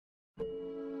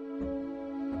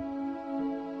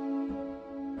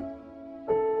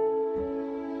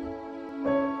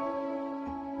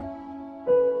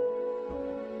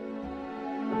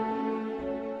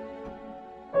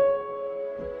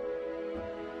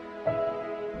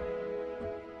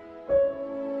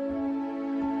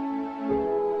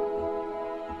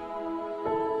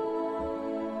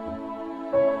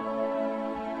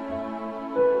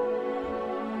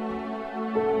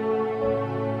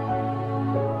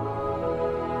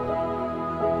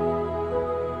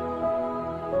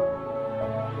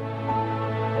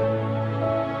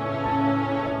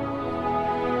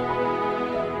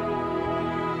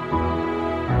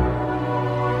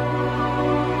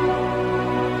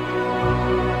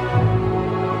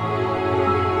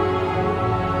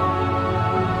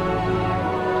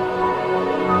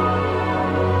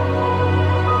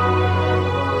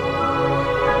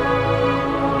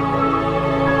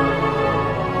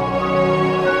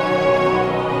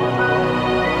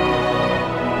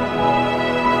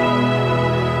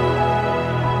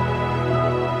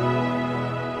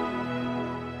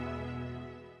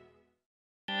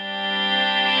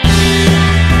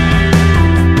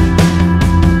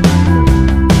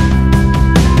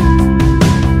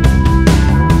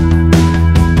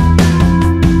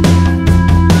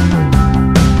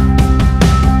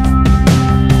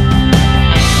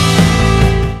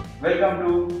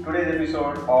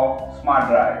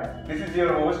SMARTDrive. This is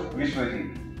your host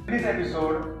Vishwajit. In this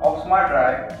episode of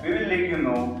SMARTDrive, we will let you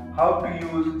know how to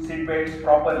use seat belts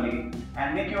properly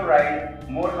and make your ride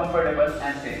more comfortable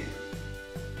and safe.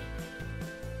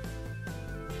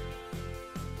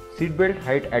 Seatbelt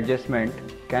height adjustment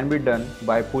can be done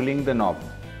by pulling the knob.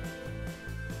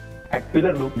 At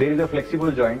pillar loop, there is a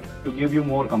flexible joint to give you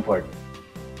more comfort.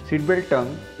 Seatbelt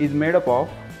tongue is made up of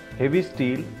heavy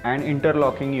steel and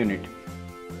interlocking unit.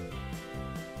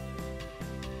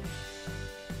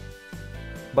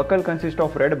 Buckle consists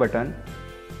of red button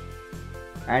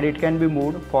and it can be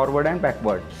moved forward and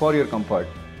backward for your comfort.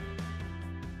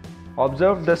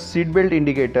 Observe the seatbelt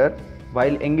indicator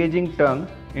while engaging tongue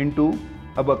into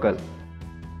a buckle.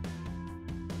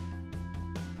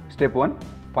 Step 1.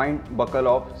 Find buckle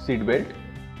of seatbelt.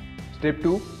 Step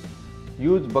 2.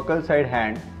 Use buckle side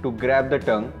hand to grab the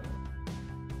tongue.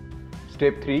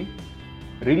 Step 3.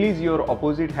 Release your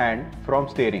opposite hand from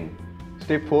steering.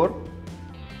 Step 4.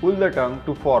 Pull the tongue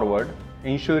to forward,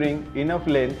 ensuring enough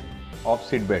length of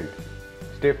seatbelt.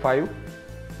 Step 5.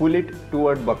 Pull it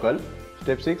toward buckle.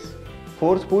 Step 6.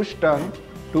 Force push tongue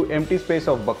to empty space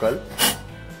of buckle.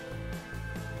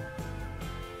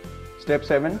 Step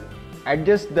 7.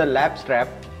 Adjust the lap strap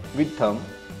with thumb.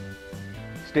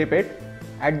 Step 8.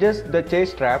 Adjust the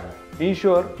chest strap.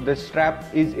 Ensure the strap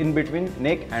is in between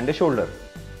neck and the shoulder.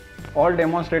 All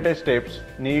demonstrated steps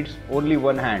needs only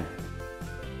one hand.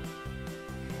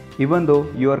 Even though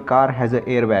your car has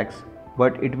airbags,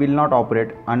 but it will not operate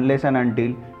unless and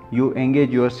until you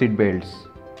engage your seat belts.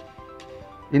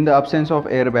 In the absence of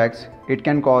airbags, it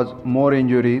can cause more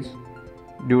injuries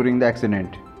during the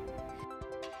accident.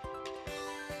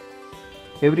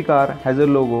 Every car has a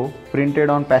logo printed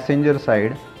on passenger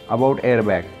side about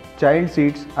airbag. Child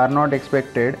seats are not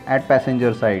expected at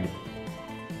passenger side.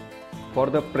 For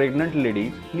the pregnant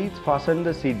ladies, please fasten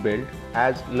the seat belt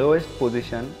as lowest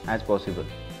position as possible.